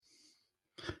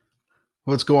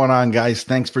What's going on, guys?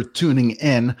 Thanks for tuning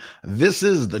in. This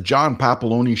is the John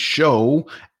Papaloni Show,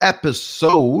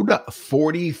 episode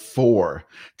 44.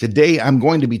 Today, I'm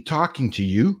going to be talking to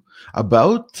you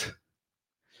about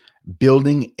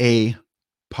building a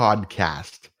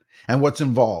podcast and what's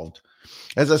involved.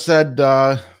 As I said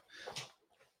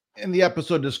in the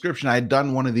episode description, I had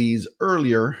done one of these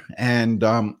earlier, and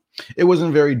it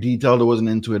wasn't very detailed. It wasn't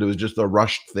into it. It was just a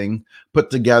rushed thing put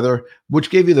together, which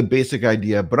gave you the basic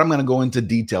idea. But I'm going to go into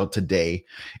detail today.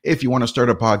 If you want to start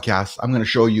a podcast, I'm going to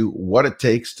show you what it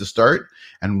takes to start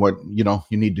and what you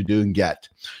need to do and get.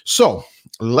 So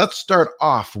let's start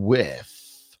off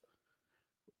with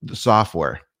the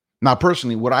software. Now,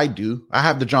 personally, what I do, I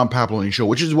have the John Papaloni Show,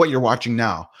 which is what you're watching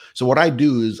now. So what I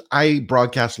do is I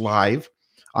broadcast live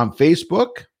on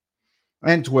Facebook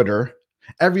and Twitter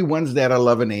every Wednesday at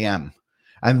 11 a.m.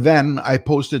 And then I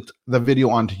posted the video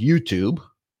onto YouTube,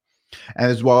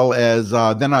 as well as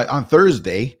on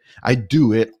Thursday, I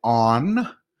do it on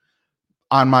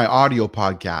my audio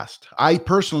podcast. I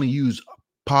personally use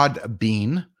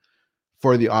Podbean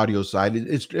for the audio side.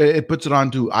 It puts it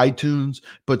onto iTunes,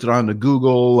 puts it onto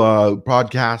Google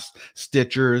Podcasts,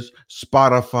 Stitchers,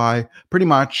 Spotify, pretty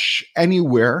much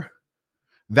anywhere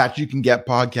that you can get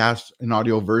podcasts in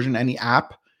audio version, any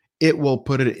app, it will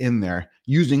put it in there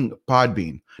using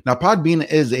Podbean. Now, Podbean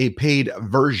is a paid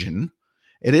version.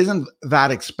 It isn't that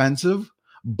expensive,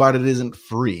 but it isn't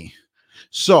free.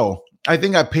 So I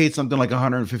think I paid something like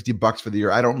 $150 for the year.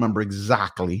 I don't remember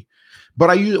exactly. But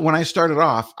when I started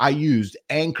off, I used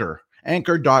Anchor.fm.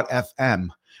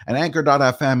 And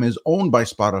Anchor.fm is owned by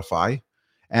Spotify,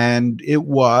 and it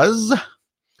was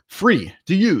free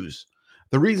to use.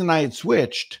 The reason I had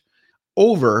switched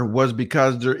over was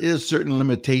because there is certain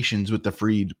limitations with the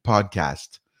free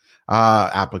podcast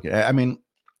applicant. I mean,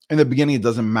 in the beginning, it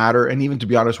doesn't matter. And even to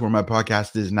be honest, where my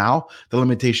podcast is now, the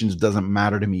limitations doesn't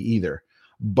matter to me either.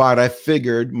 But I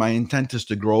figured my intent is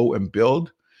to grow and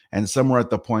build. And somewhere at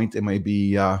the point, it may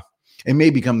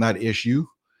become that issue.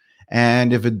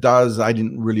 And if it does, I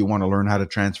didn't really want to learn how to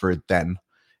transfer it then.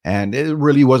 And it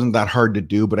really wasn't that hard to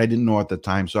do, but I didn't know at the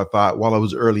time. So I thought while I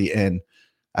was early in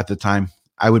at the time,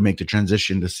 I would make the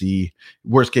transition to see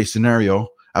worst case scenario.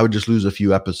 I would just lose a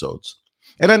few episodes.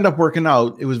 It ended up working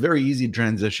out. It was very easy to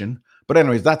transition. But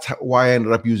anyways, that's why I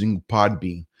ended up using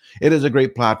Podbean. It is a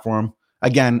great platform.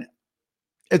 Again,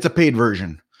 it's a paid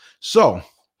version. So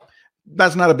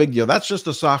that's not a big deal. That's just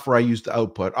the software I use to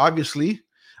output. Obviously,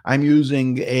 I'm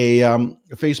using a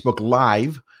Facebook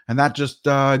Live, and that just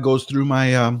goes through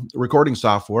my recording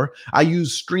software. I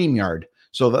use StreamYard.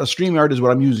 So the StreamYard is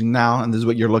what I'm using now, and this is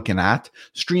what you're looking at.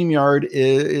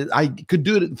 StreamYard I could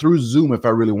do it through Zoom if I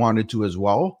really wanted to as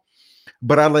well,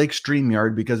 but I like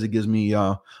StreamYard because it gives me,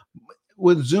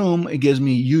 with Zoom, it gives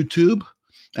me YouTube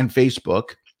and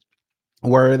Facebook,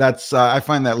 where that's, I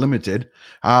find that limited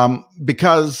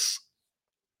because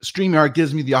StreamYard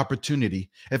gives me the opportunity,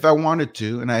 if I wanted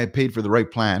to, and I paid for the right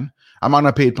plan. I'm on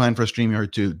a paid plan for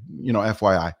StreamYard too,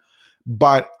 FYI,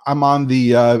 but I'm on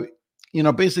the,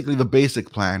 basically the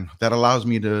basic plan that allows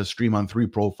me to stream on 3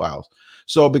 profiles.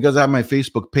 So because I have my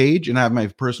Facebook page and I have my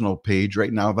personal page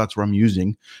right now, that's where I'm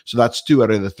using. So that's 2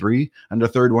 out of the 3. And the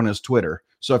third one is Twitter.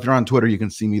 So if you're on Twitter, you can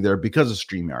see me there because of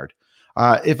StreamYard.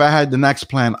 If I had the next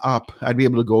plan up, I'd be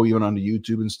able to go even onto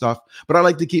YouTube and stuff. But I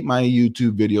like to keep my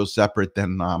YouTube videos separate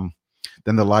than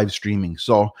the live streaming.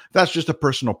 So that's just a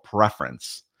personal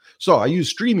preference. So I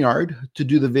use StreamYard to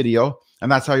do the video,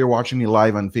 and that's how you're watching me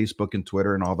live on Facebook and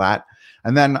Twitter and all that.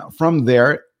 And then from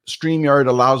there, StreamYard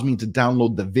allows me to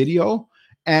download the video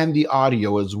and the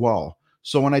audio as well.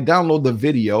 So when I download the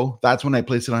video, that's when I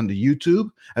place it onto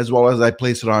YouTube, as well as I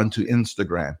place it onto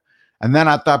Instagram. And then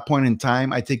at that point in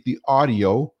time, I take the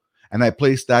audio and I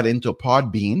place that into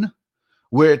Podbean,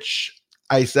 which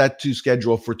I set to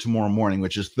schedule for tomorrow morning,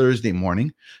 which is Thursday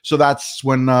morning. So that's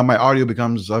when my audio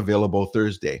becomes available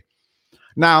Thursday.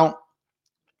 Now,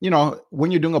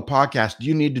 when you're doing a podcast, do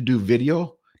you need to do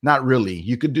video? Not really.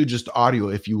 You could do just audio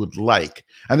if you would like.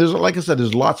 And there's, like I said,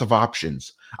 there's lots of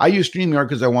options. I use StreamYard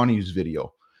because I want to use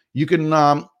video. You can,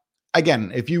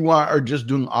 again, if you are just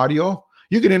doing audio,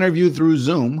 you can interview through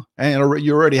Zoom, and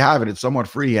you already have it. It's somewhat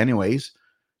free anyways.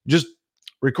 Just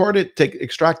record it,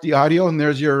 extract the audio, and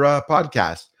there's your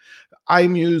podcast.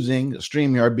 I'm using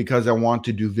StreamYard because I want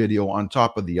to do video on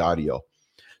top of the audio.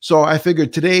 So I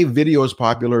figured today video is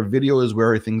popular. Video is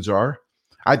where things are.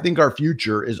 I think our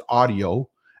future is audio,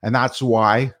 and that's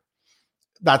what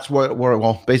that's what a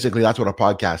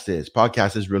podcast is.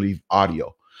 Podcast is really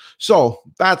audio. So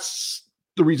that's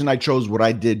the reason I chose what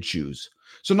I did choose.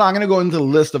 So now I'm going to go into the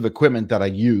list of equipment that I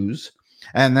use.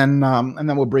 and then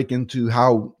we'll break into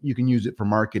how you can use it for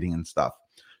marketing and stuff.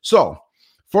 So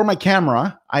for my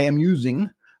camera, I am using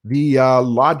the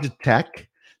Logitech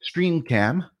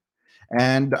StreamCam,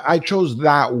 and I chose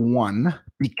that one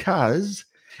because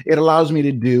it allows me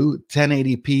to do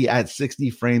 1080p at 60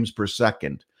 frames per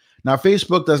second. Now,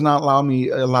 Facebook does not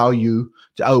allow you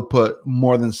to output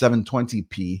more than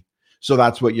 720p. So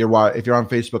that's what if you're on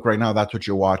Facebook right now, that's what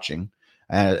you're watching,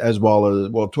 as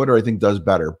well. Twitter, I think, does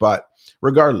better. But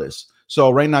regardless, so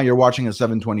right now you're watching at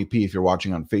 720p if you're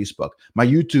watching on Facebook. My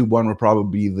YouTube one would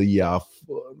probably be the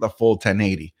full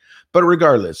 1080. But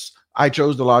regardless, I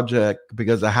chose the Logitech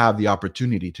because I have the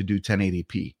opportunity to do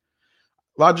 1080p.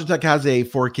 Logitech has a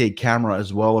 4K camera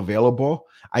as well available.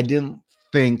 I didn't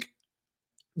think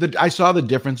that I saw the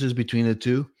differences between the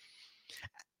two,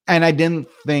 and I didn't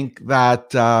think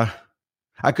that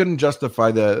I couldn't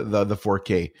justify the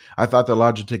 4K. I thought the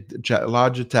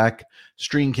Logitech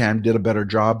StreamCam did a better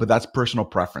job, but that's personal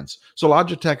preference. So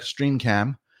Logitech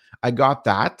StreamCam, I got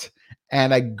that,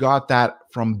 and I got that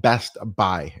from Best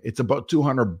Buy. It's about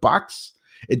 $200.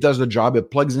 It does the job. It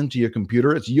plugs into your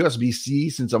computer. It's USB-C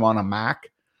since I'm on a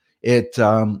Mac. It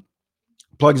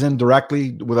plugs in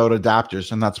directly without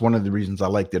adapters, and that's one of the reasons I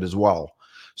liked it as well.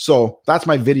 So that's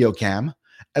my video cam.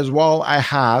 As well, I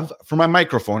have, for my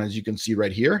microphone, as you can see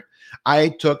right here, I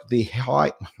took the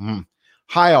Heil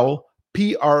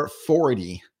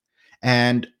PR40,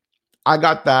 and I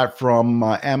got that from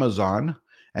Amazon.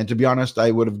 And to be honest,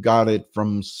 I would have got it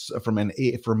from avshop.ca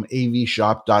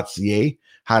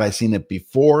had I seen it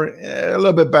before. A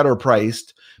little bit better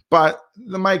priced, but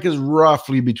the mic is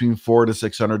roughly between $400 to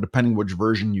 $600, depending which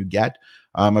version you get.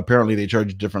 Apparently, they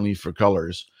charge differently for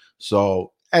colors.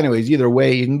 So, anyways, either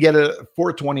way, you can get it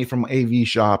 $420 from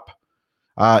AVShop,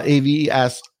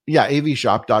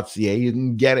 avshop.ca. You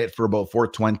can get it for about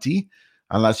 $420,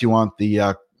 unless you want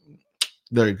the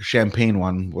champagne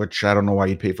one, which I don't know why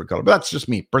you'd pay for color, but that's just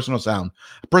me, personal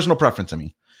preference. I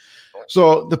mean,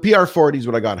 so the PR40 is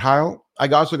what I got. Heil. I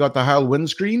also got the Heil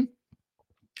windscreen.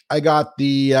 I got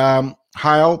the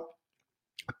Heil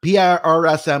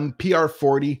PRSM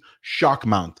PR40 shock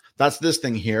mount. That's this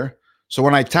thing here. So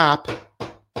when I tap,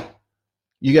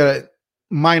 you get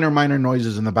minor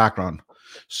noises in the background.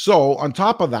 So on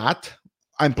top of that,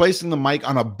 I'm placing the mic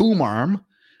on a boom arm.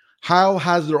 Heil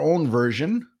has their own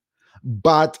version,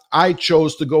 but I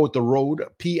chose to go with the Rode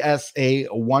PSA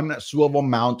 1 swivel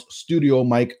mount studio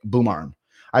mic boom arm.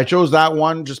 I chose that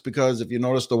one just because if you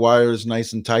notice the wire is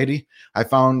nice and tidy. I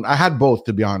had both,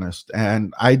 to be honest,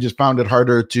 and I just found it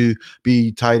harder to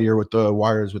be tidier with the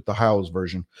wires with the Heil's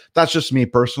version. That's just me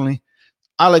personally.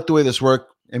 I like the way this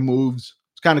works. It moves.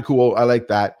 It's kind of cool. I like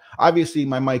that. Obviously,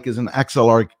 my mic is an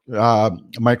XLR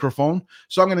microphone,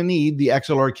 so I'm going to need the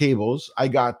XLR cables. I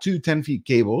got two 10-feet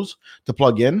cables to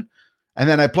plug in. And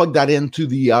then I plugged that into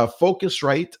the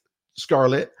Focusrite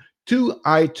Scarlett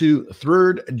 2i2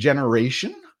 3rd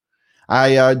generation.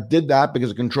 I did that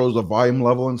because it controls the volume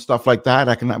level and stuff like that.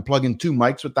 I can plug in two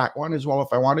mics with that one as well if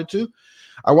I wanted to.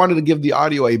 I wanted to give the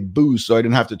audio a boost so I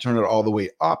didn't have to turn it all the way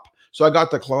up. So I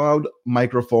got the Cloud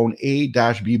Microphone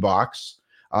A-B box.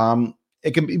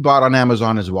 It can be bought on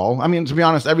Amazon as well. I mean, to be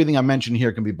honest, everything I mentioned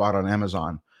here can be bought on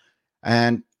Amazon.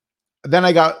 And then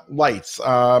I got lights.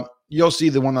 You'll see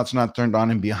the one that's not turned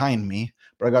on and behind me,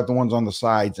 but I got the ones on the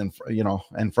sides and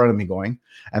in front of me going,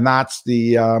 and that's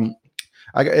the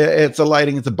it's a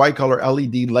lighting. It's a bicolor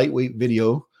LED lightweight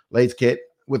video lights kit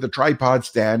with a tripod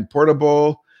stand,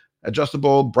 portable,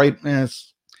 adjustable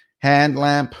brightness, hand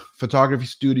lamp, photography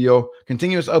studio,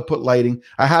 continuous output lighting.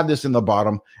 I have this in the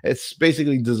bottom. It's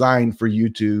basically designed for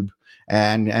YouTube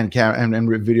and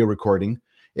video recording.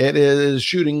 It is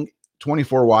shooting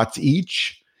 24 watts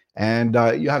each. And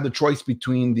you have the choice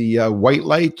between the white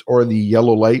light or the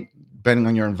yellow light, depending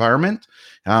on your environment,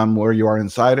 where you are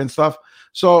inside and stuff.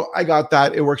 So I got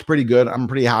that. It works pretty good. I'm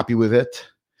pretty happy with it.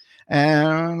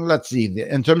 And let's see.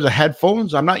 In terms of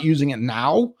headphones, I'm not using it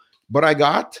now, but I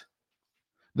got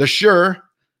the Shure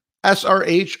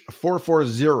SRH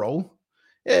 440.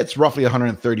 It's roughly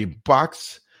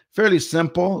 $130. Fairly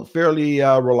simple, fairly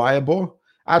reliable.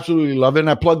 Absolutely love it. And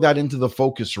I plugged that into the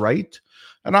Focusrite.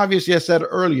 And obviously, I said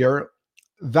earlier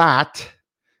that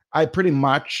I pretty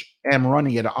much am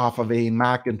running it off of a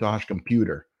Macintosh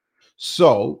computer.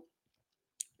 So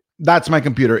that's my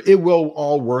computer. It will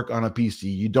all work on a PC.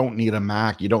 You don't need a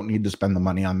Mac. You don't need to spend the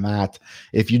money on that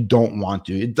if you don't want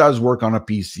to. It does work on a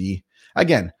PC.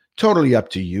 Again, totally up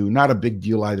to you. Not a big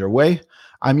deal either way.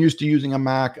 I'm used to using a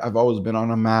Mac. I've always been on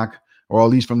a Mac, or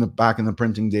at least from the back in the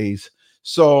printing days.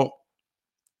 So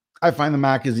I find the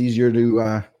Mac is easier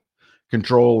to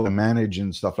control and manage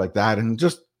and stuff like that, and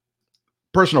just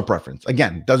Personal preference.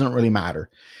 Again, doesn't really matter.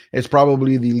 It's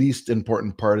probably the least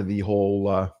important part of the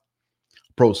whole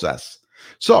process.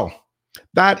 So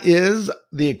that is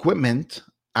the equipment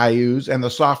I use and the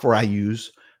software I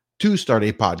use to start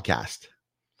a podcast.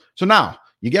 So now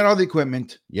you get all the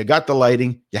equipment, you got the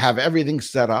lighting, you have everything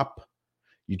set up,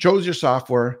 you chose your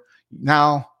software.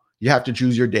 Now you have to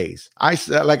choose your days. I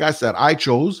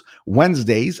chose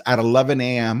Wednesdays at 11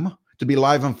 a.m. to be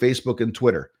live on Facebook and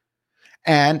Twitter.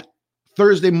 And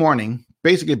Thursday morning,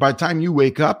 basically by the time you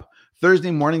wake up,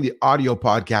 Thursday morning, the audio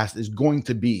podcast is going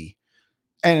to be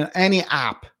in any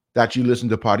app that you listen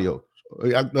to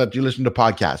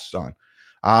podcasts on.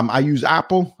 I use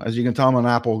Apple. As you can tell, I'm an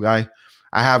Apple guy.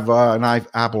 I have an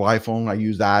Apple iPhone. I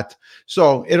use that.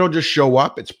 So it'll just show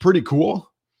up. It's pretty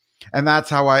cool. And that's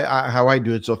how I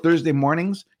do it. So Thursday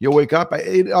mornings, you'll wake up.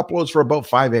 It uploads for about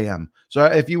 5 a.m. So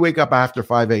if you wake up after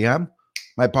 5 a.m.,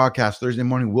 my podcast Thursday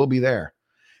morning will be there.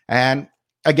 And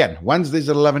again, Wednesdays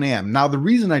at 11 a.m. Now, the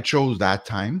reason I chose that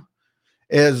time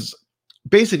is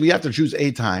basically you have to choose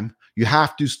a time. You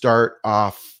have to start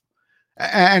off,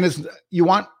 and you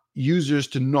want users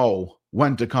to know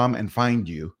when to come and find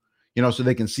you, so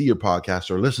they can see your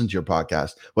podcast or listen to your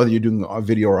podcast, whether you're doing a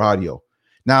video or audio.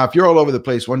 Now, if you're all over the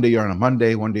place, one day you're on a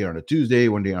Monday, one day you're on a Tuesday,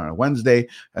 one day you're on a Wednesday,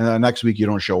 and then next week you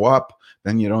don't show up,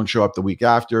 then you don't show up the week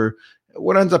after.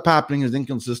 What ends up happening is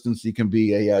inconsistency can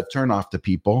be a turnoff to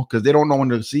people because they don't know when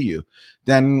to see you.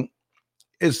 Then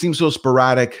it seems so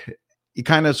sporadic. It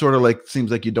kind of sort of like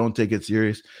seems like you don't take it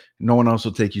serious. No one else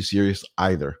will take you serious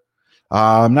either.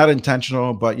 Not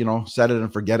intentional, but set it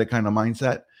and forget it kind of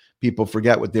mindset. People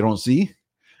forget what they don't see.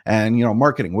 And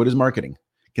marketing. What is marketing?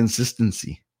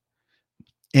 Consistency.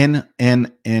 In.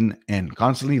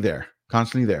 Constantly there.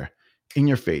 In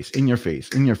your face.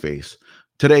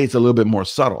 Today it's a little bit more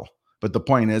subtle. But the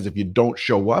point is, if you don't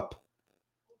show up,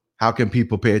 how can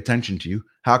people pay attention to you?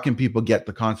 How can people get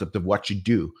the concept of what you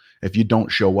do if you don't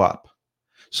show up?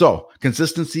 So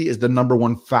consistency is the number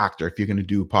one factor if you're going to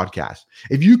do a podcast.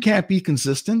 If you can't be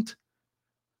consistent,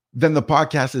 then the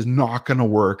podcast is not going to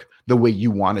work the way you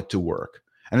want it to work.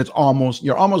 And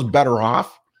you're almost better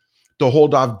off to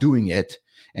hold off doing it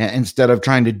instead of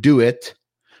trying to do it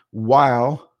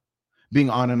while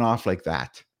being on and off like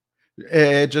that.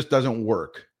 It just doesn't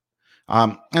work.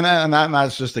 And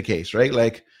that's just the case,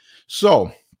 right?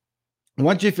 So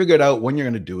once you figured out when you're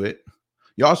going to do it,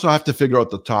 you also have to figure out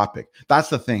the topic. That's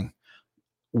the thing.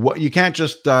 What you can't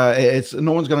just,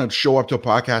 no one's going to show up to a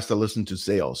podcast to listen to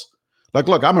sales.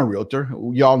 Look, I'm a realtor.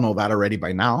 Y'all know that already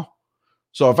by now.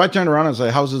 So if I turn around and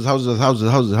say houses, buy,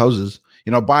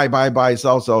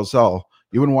 sell,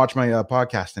 you wouldn't watch my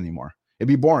podcast anymore. It'd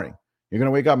be boring. You're going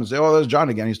to wake up and say, oh, there's John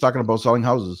again. He's talking about selling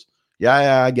houses.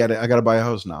 Yeah, I get it. I got to buy a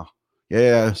house now.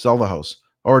 Yeah, sell the house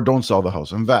or don't sell the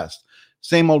house. Invest.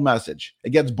 Same old message.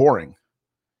 It gets boring.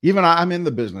 Even I'm in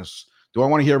the business. Do I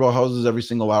want to hear about houses every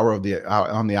single hour on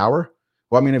the hour?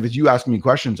 Well, I mean, if it's you asking me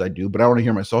questions, I do, but I want to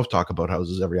hear myself talk about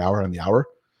houses every hour on the hour.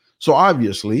 So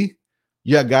obviously,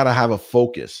 you got to have a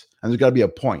focus and there's got to be a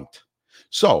point.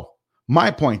 So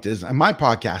my point is, and my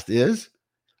podcast is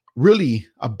really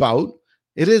about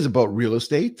real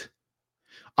estate,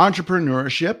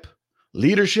 entrepreneurship,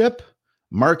 leadership,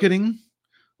 marketing.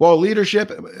 Well,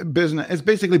 leadership, business, it's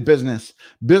basically business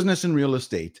and real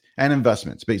estate and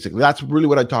investments. Basically, that's really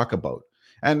what I talk about.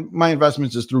 And my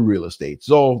investments is through real estate.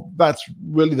 So that's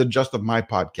really the gist of my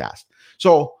podcast.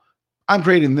 So I'm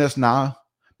creating this now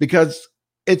because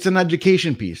it's an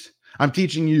education piece. I'm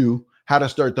teaching you how to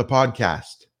start the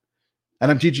podcast. And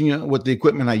I'm teaching you what the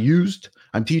equipment I used.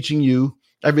 I'm teaching you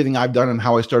everything I've done and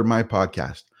how I started my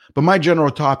podcast. But my general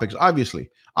topics,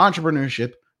 obviously,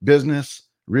 entrepreneurship, business,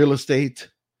 real estate.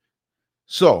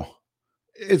 So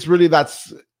it's really,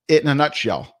 that's it in a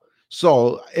nutshell.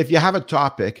 So if you have a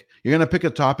topic, you're going to pick a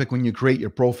topic when you create your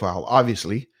profile.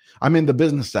 Obviously, I'm in the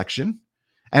business section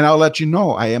and I'll let you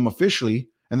know I am officially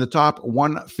in the top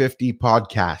 150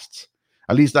 podcasts.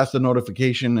 At least that's the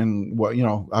notification and what,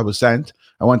 I was sent.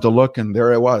 I went to look and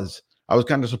there it was. I was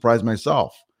kind of surprised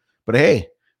myself, but hey,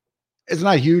 it's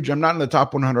not huge. I'm not in the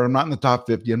top 100. I'm not in the top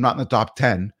 50. I'm not in the top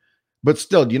 10, but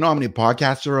still, do you know how many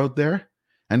podcasts are out there?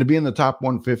 And to be in the top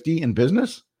 150 in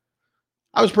business,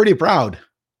 I was pretty proud.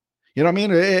 You know what I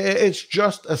mean? It's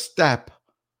just a step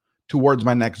towards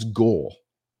my next goal.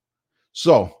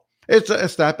 So it's a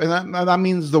step, and that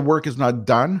means the work is not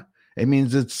done. It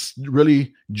means it's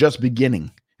really just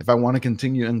beginning if I want to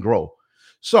continue and grow.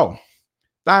 So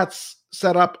that's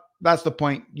set up. That's the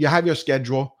point. You have your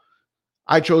schedule.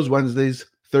 I chose Wednesdays,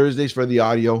 Thursdays for the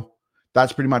audio.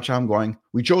 That's pretty much how I'm going.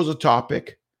 We chose a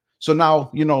topic. So now,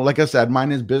 like I said,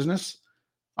 mine is business,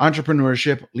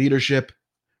 entrepreneurship, leadership,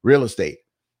 real estate.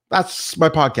 That's my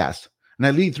podcast. And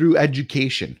I lead through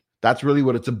education. That's really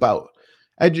what it's about.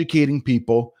 Educating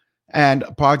people. And a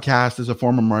podcast is a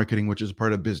form of marketing, which is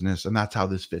part of business. And that's how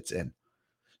this fits in.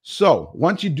 So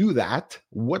once you do that,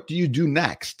 what do you do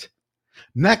next?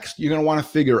 Next, you're going to want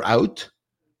to figure out,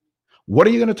 what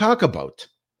are you going to talk about?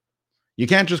 You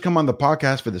can't just come on the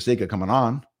podcast for the sake of coming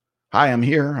on. Hi, I'm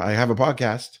here. I have a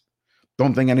podcast.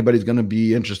 Don't think anybody's going to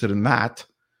be interested in that.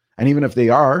 And even if they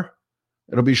are,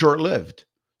 it'll be short-lived.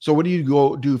 So what do you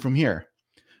go do from here?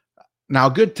 Now,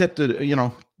 a good tip to,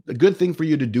 a good thing for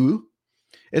you to do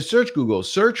is search Google.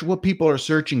 Search what people are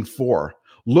searching for.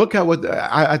 Look at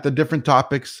the different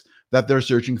topics that they're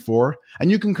searching for,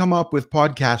 and you can come up with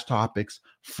podcast topics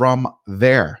from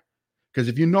there. Because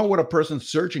if you know what a person's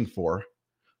searching for,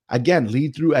 again,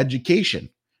 lead through education.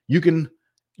 You can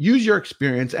use your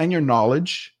experience and your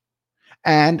knowledge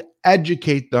and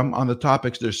educate them on the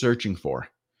topics they're searching for.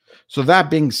 So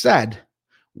that being said,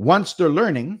 once they're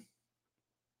learning,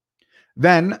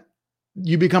 then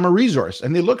you become a resource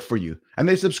and they look for you and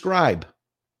they subscribe.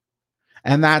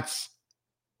 And that's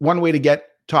one way to get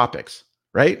topics,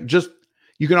 right?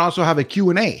 You can also have a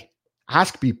Q&A.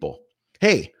 Ask people,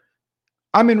 hey,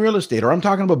 I'm in real estate or I'm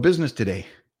talking about business today.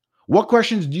 What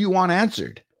questions do you want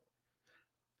answered?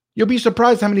 You'll be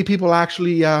surprised how many people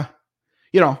actually,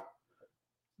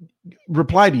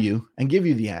 reply to you and give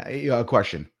you the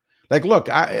question. Like, look,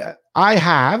 I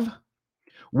have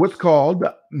what's called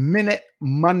Minute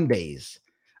Mondays.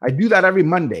 I do that every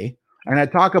Monday, and I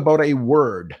talk about a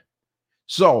word.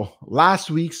 So last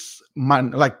week's,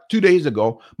 2 days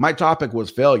ago, my topic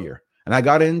was failure, and I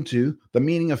got into the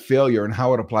meaning of failure and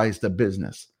how it applies to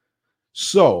business.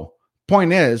 So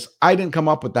point is, I didn't come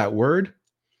up with that word.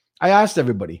 I asked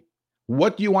everybody,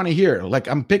 what do you want to hear? Like,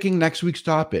 I'm picking next week's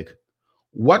topic.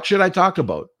 What should I talk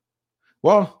about?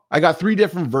 Well, I got 3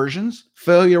 different versions.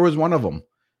 Failure was one of them.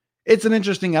 It's an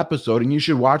interesting episode, and you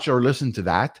should watch or listen to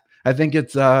that. I think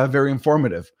it's very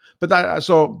informative.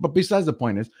 But besides the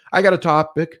point is, I got a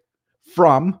topic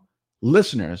from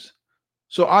listeners.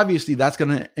 So obviously that's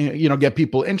going to, get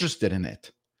people interested in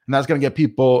it. And that's going to get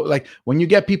people, like, when you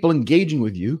get people engaging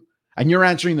with you and you're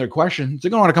answering their questions,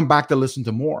 they're going to want to come back to listen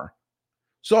to more.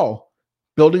 So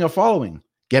building a following,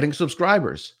 getting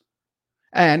subscribers.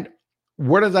 And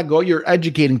where does that go? You're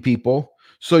educating people.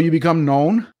 So you become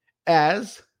known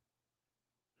as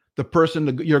the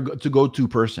person, you're to go-to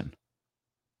person,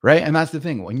 right? And that's the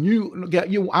thing.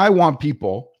 When I want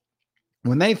people,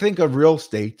 when they think of real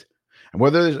estate, and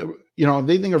whether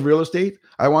they think of real estate,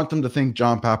 I want them to think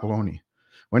John Papaloni.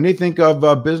 When they think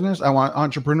of business, I want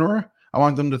entrepreneur. I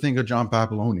want them to think of John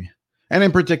Papaloni, and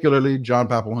in particularly John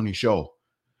Papaloni Show.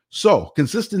 So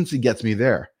consistency gets me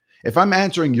there. If I'm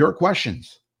answering your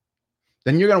questions,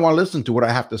 then you're going to want to listen to what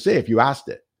I have to say. If you asked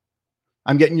it,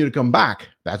 I'm getting you to come back.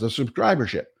 That's a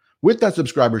subscribership. With that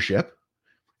subscribership,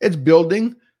 it's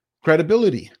building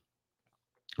credibility.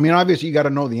 I mean, obviously, you got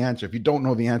to know the answer. If you don't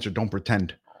know the answer, don't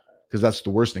pretend, because that's the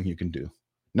worst thing you can do.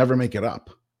 Never make it up.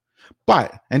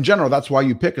 But in general, that's why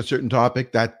you pick a certain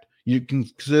topic that you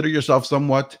consider yourself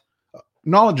somewhat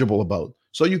knowledgeable about,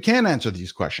 so you can answer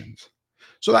these questions.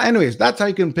 So anyways, that's how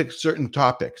you can pick certain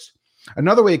topics.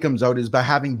 Another way it comes out is by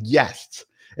having guests.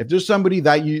 If there's somebody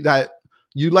that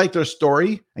you like their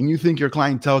story and you think your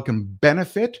clientele can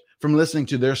benefit from listening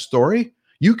to their story,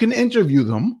 you can interview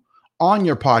them on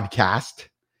your podcast.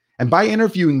 And by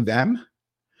interviewing them,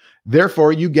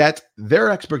 therefore, you get their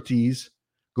expertise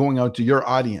going out to your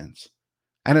audience.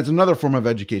 And it's another form of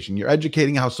education. You're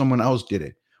educating how someone else did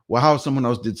it, how someone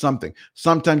else did something.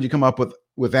 Sometimes you come up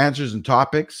with answers and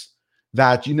topics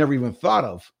that you never even thought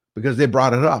of because they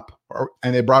brought it up,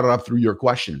 and they brought it up through your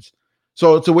questions.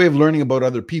 So it's a way of learning about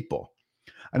other people.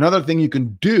 Another thing you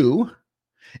can do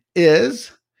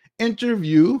is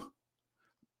interview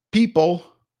people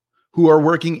who are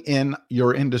working in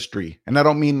your industry. And I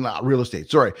don't mean real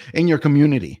estate, in your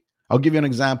community. I'll give you an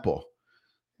example.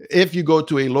 If you go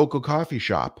to a local coffee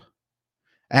shop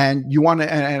and you want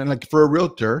to, and like for a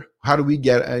realtor, how do we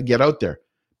get out there?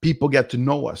 People get to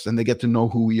know us, and they get to know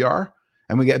who we are,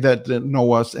 and we get that to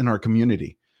know us in our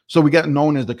community. So we get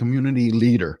known as the community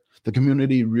leader, the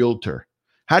community realtor.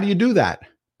 How do you do that?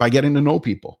 By getting to know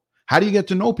people. How do you get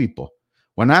to know people?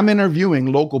 When I'm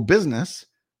interviewing local business,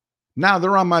 now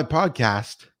they're on my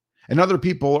podcast, and other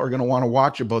people are going to want to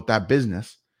watch about that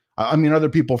business. Other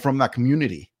people from that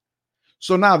community.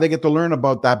 So now they get to learn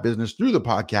about that business through the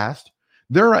podcast.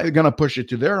 They're going to push it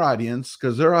to their audience,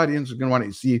 because their audience is going to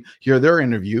want to hear their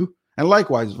interview, and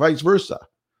likewise, vice versa.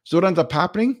 So what ends up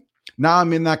happening? Now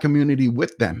I'm in that community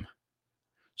with them.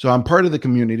 So I'm part of the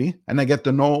community, and I get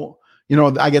to know,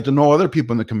 I get to know other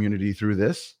people in the community through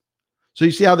this. So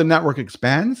you see how the network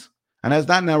expands? And as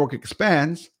that network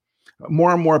expands,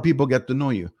 more and more people get to know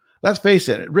you. Let's face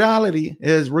it, reality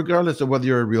is regardless of whether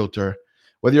you're a realtor,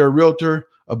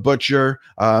 a butcher,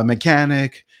 a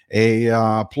mechanic,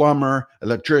 a plumber,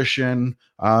 electrician,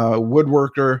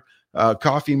 woodworker,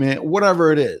 coffee man,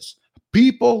 whatever it is,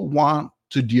 people want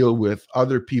to deal with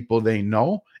other people they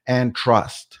know and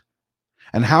trust.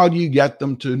 And how do you get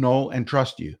them to know and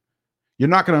trust you? You're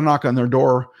not going to knock on their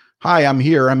door. Hi, I'm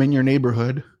here. I'm in your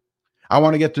neighborhood. I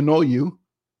want to get to know you.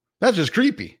 That's just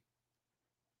creepy.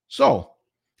 So,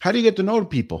 how do you get to know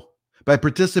people? By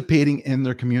participating in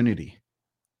their community.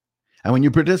 And when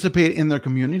you participate in their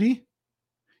community,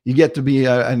 you get to be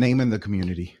a name in the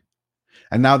community.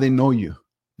 And now they know you.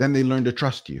 Then they learn to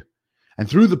trust you. And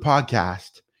through the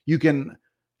podcast, you can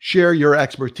share your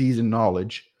expertise and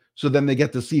knowledge. So then they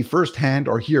get to see firsthand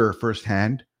or hear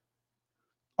firsthand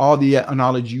all the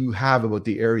knowledge you have about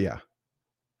the area.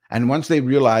 And once they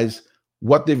realize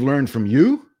what they've learned from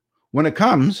you, when it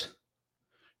comes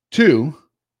to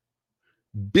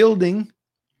building,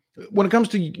 when it comes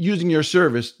to using your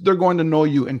service, they're going to know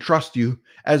you and trust you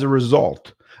as a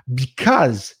result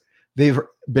because they've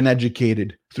been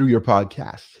educated through your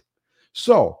podcast.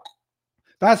 So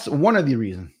that's one of the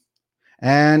reasons.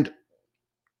 And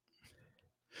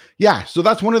yeah, so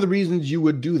that's one of the reasons you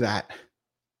would do that.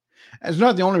 It's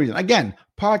not the only reason. Again,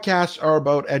 podcasts are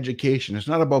about education. It's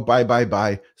not about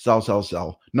buy,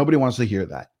 sell. Nobody wants to hear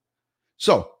that.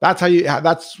 So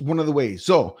that's one of the ways.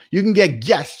 So you can get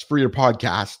guests for your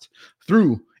podcast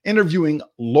through interviewing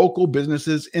local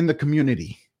businesses in the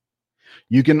community.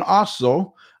 You can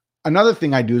also, another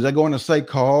thing I do is I go on a site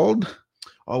called,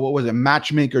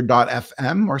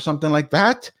 matchmaker.fm or something like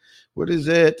that. What is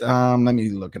it? Let me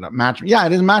look it up.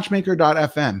 It is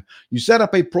matchmaker.fm. You set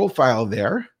up a profile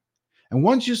there. And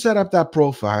once you set up that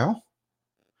profile,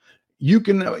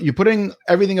 you're putting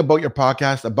everything about your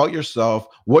podcast, about yourself,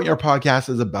 what your podcast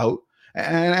is about.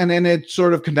 And then it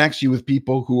sort of connects you with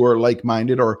people who are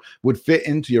like-minded or would fit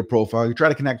into your profile. You try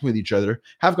to connect with each other,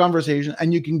 have conversations,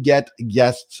 and you can get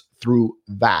guests through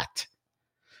that.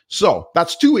 So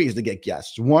that's two ways to get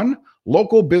guests. One,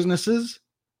 local businesses.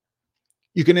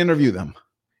 You can interview them.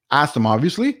 Ask them,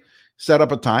 obviously. Set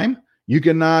up a time. You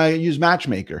can use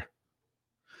Matchmaker.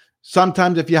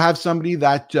 Sometimes if you have somebody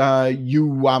that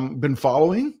you've been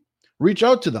following, reach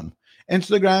out to them.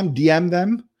 Instagram, DM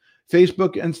them.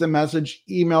 Facebook, instant message,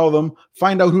 email them.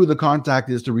 Find out who the contact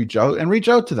is to reach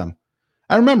out to them.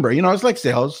 And remember, it's like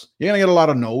sales. You're going to get a lot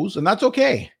of no's, and that's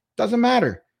okay. Doesn't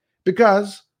matter.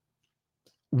 Because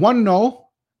one no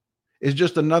is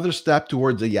just another step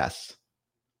towards a yes.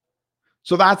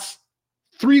 So that's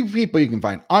 3 people you can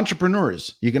find.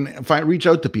 Entrepreneurs. You can reach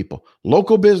out to people.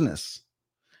 Local business.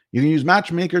 You can use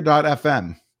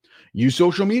matchmaker.fm. Use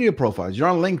social media profiles. You're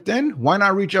on LinkedIn. Why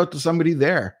not reach out to somebody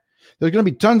there? There's going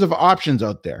to be tons of options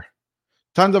out there.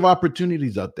 Tons of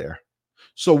opportunities out there.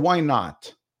 So why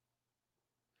not?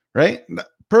 Right?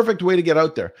 Perfect way to get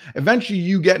out there. Eventually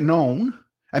you get known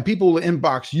and people will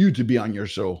inbox you to be on your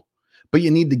show. But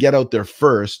you need to get out there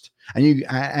first and you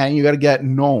got to get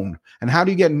known. And how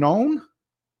do you get known?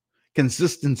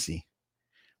 Consistency.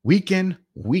 Week in,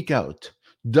 week out.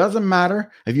 Doesn't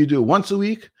matter if you do it once a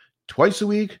week, twice a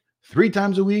week, 3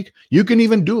 times a week. You can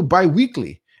even do it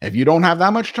bi-weekly. If you don't have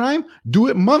that much time, do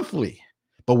it monthly.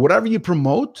 But whatever you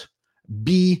promote,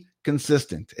 be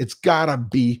consistent. It's got to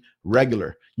be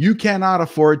regular. You cannot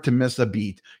afford to miss a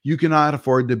beat. You cannot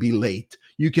afford to be late.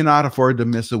 You cannot afford to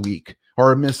miss a week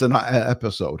or miss an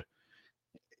episode.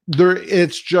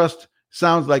 It's just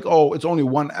sounds like, it's only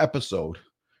one episode.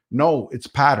 No, it's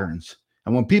patterns.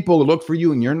 And when people look for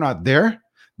you and you're not there,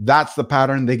 that's the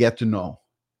pattern they get to know.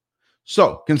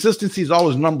 So consistency is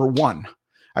always number 1.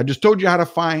 I just told you how to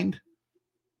find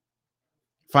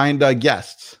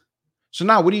guests. So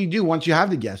now what do you do once you have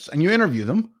the guests and you interview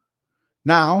them?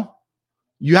 Now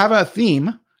you have a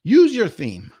theme. Use your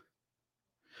theme,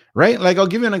 right? Like I'll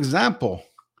give you an example.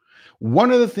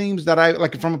 One of the themes that I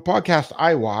like from a podcast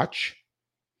I watch,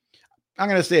 I'm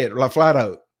going to say it flat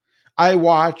out. I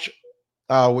watch,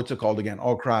 what's it called again?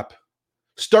 Oh crap.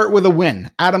 Start with a Win.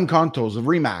 Adam Contos of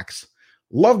Remax.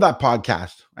 Love that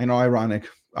podcast. I know, ironic,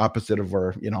 opposite of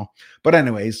where, but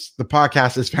anyways, the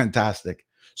podcast is fantastic.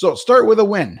 So Start with a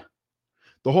Win.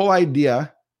 The whole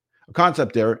idea,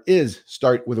 concept there is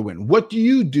start with a win. What do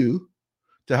you do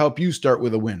to help you start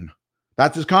with a win?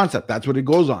 That's his concept. That's what it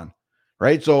goes on,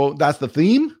 right? So that's the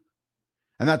theme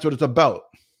and that's what it's about.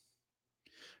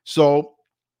 So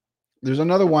there's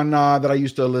another one that I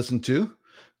used to listen to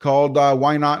called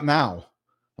Why Not Now?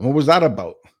 And what was that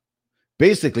about?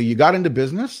 Basically, you got into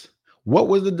business. What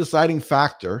was the deciding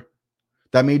factor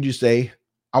that made you say,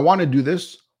 I want to do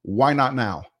this. Why not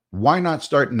now? Why not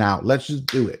start now? Let's just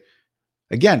do it.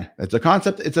 Again, it's a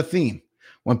concept, it's a theme.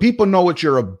 When people know what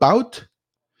you're about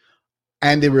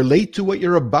and they relate to what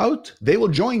you're about, they will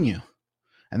join you.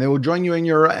 And they will join you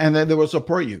and then they will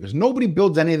support you. Because nobody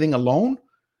builds anything alone,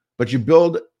 but you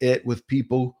build it with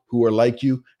people who are like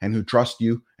you and who trust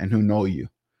you and who know you.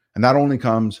 And that only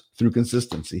comes through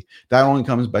consistency. That only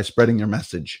comes by spreading your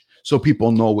message so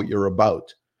people know what you're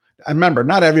about. And remember,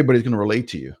 not everybody's going to relate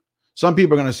to you. Some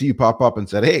people are going to see you pop up and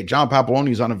say, hey, John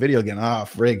Papaloni's on a video again. Ah,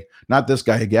 frig, not this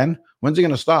guy again. When's he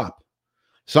going to stop?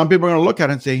 Some people are going to look at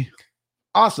it and say,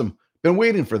 awesome, been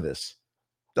waiting for this.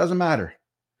 Doesn't matter.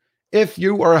 If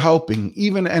you are helping,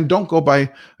 even, and don't go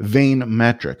by vain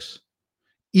metrics,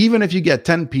 even if you get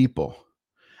 10 people,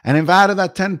 and if out of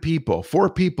that 10 people, 4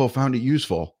 people found it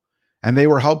useful and they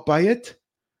were helped by it,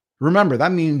 remember,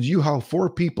 that means you helped 4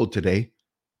 people today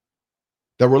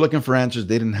that were looking for answers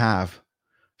they didn't have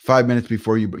 5 minutes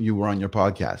before you were on your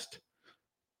podcast.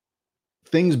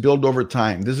 Things build over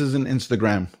time. This isn't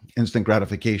Instagram instant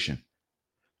gratification.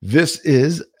 This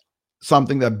is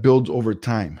something that builds over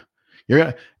time.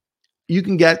 You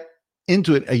can get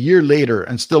into it a year later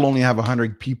and still only have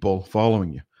 100 people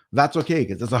following you. That's okay,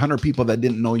 because there's 100 people that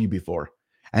didn't know you before.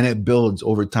 And it builds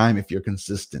over time if you're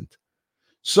consistent.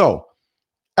 So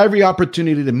every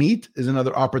opportunity to meet is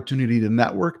another opportunity to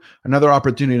network. Another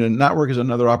opportunity to network is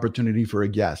another opportunity for a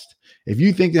guest. If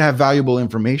you think they have valuable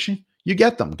information, you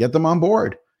get them on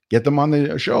board, get them on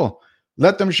the show.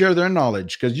 Let them share their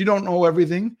knowledge, because you don't know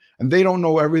everything and they don't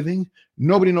know everything.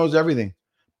 Nobody knows everything,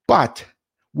 but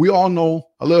we all know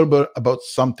a little bit about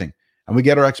something and we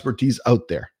get our expertise out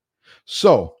there.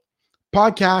 So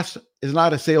podcast is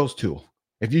not a sales tool.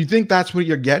 If you think that's what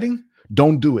you're getting,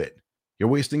 don't do it. You're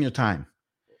wasting your time.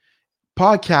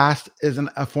 Podcast is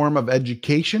a form of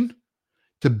education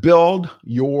to build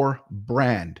your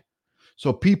brand.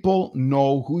 So people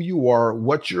know who you are,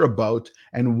 what you're about,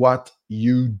 and what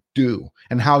you do,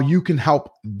 and how you can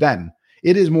help them.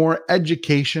 It is more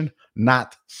education,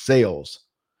 not sales.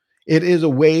 It is a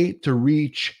way to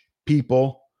reach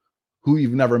people who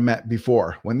you've never met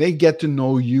before. When they get to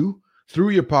know you through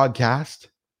your podcast,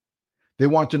 they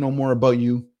want to know more about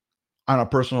you on a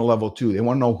personal level too. They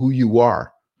want to know who you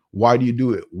are. Why do you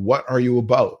do it? What are you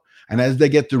about? And as they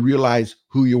get to realize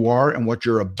who you are and what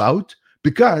you're about,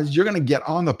 because you're going to get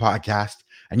on the podcast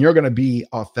and you're going to be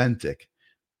authentic.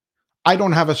 I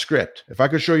don't have a script. If I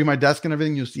could show you my desk and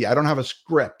everything, you'll see I don't have a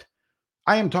script.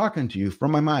 I am talking to you from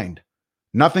my mind.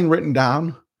 Nothing written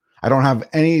down. I don't have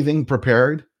anything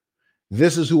prepared.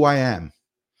 This is who I am.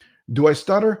 Do I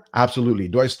stutter? Absolutely.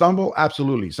 Do I stumble?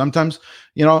 Absolutely. Sometimes,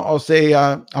 I'll say,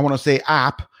 I want to say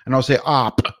app and I'll say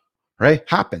op, right?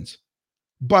 Happens.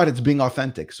 But it's being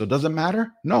authentic. So does it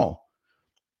matter? No.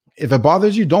 If it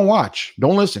bothers you, don't watch.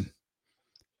 Don't listen.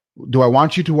 Do I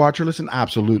want you to watch or listen?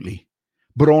 Absolutely.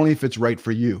 But only if it's right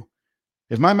for you.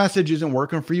 If my message isn't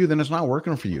working for you, then it's not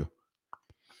working for you.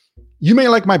 You may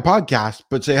like my podcast,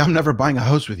 but say, I'm never buying a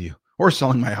house with you or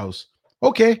selling my house.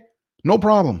 Okay, no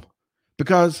problem.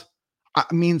 Because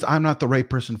it means I'm not the right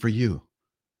person for you.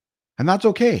 And that's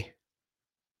okay.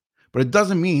 But it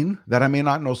doesn't mean that I may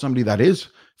not know somebody that is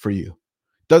for you.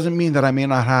 Doesn't mean that I may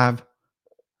not have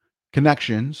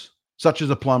connections, such as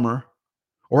a plumber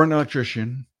or an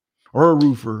electrician or a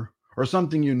roofer or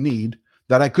something you need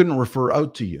that I couldn't refer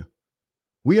out to you.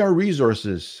 We are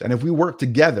resources. And if we work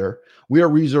together, we are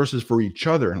resources for each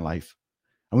other in life.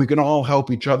 And we can all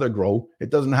help each other grow. It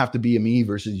doesn't have to be a me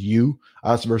versus you,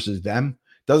 us versus them.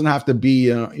 It doesn't have to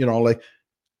be, like,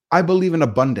 I believe in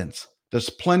abundance. There's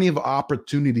plenty of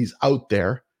opportunities out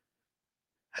there.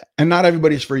 And not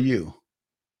everybody's for you.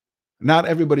 Not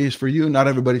everybody is for you. Not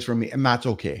everybody's for me. And that's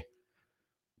okay.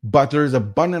 But there's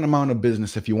abundant amount of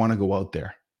business if you want to go out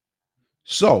there.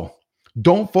 So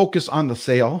don't focus on the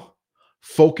sale.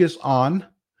 Focus on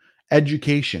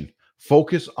education.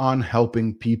 Focus on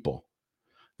helping people.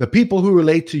 The people who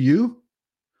relate to you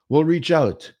will reach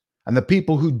out. And the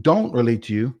people who don't relate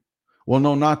to you will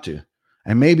know not to.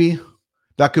 And maybe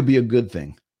that could be a good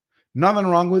thing. Nothing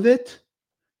wrong with it.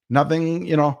 Nothing,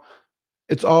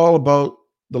 it's all about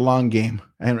the long game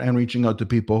and reaching out to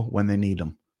people when they need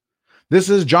them. This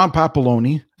is John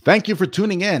Papaloni. Thank you for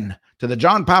tuning in to the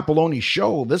John Papaloni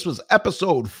Show. This was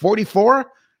episode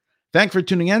 44. Thanks for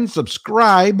tuning in.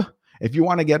 Subscribe if you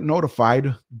want to get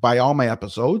notified by all my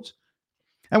episodes.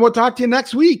 And we'll talk to you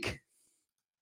next week.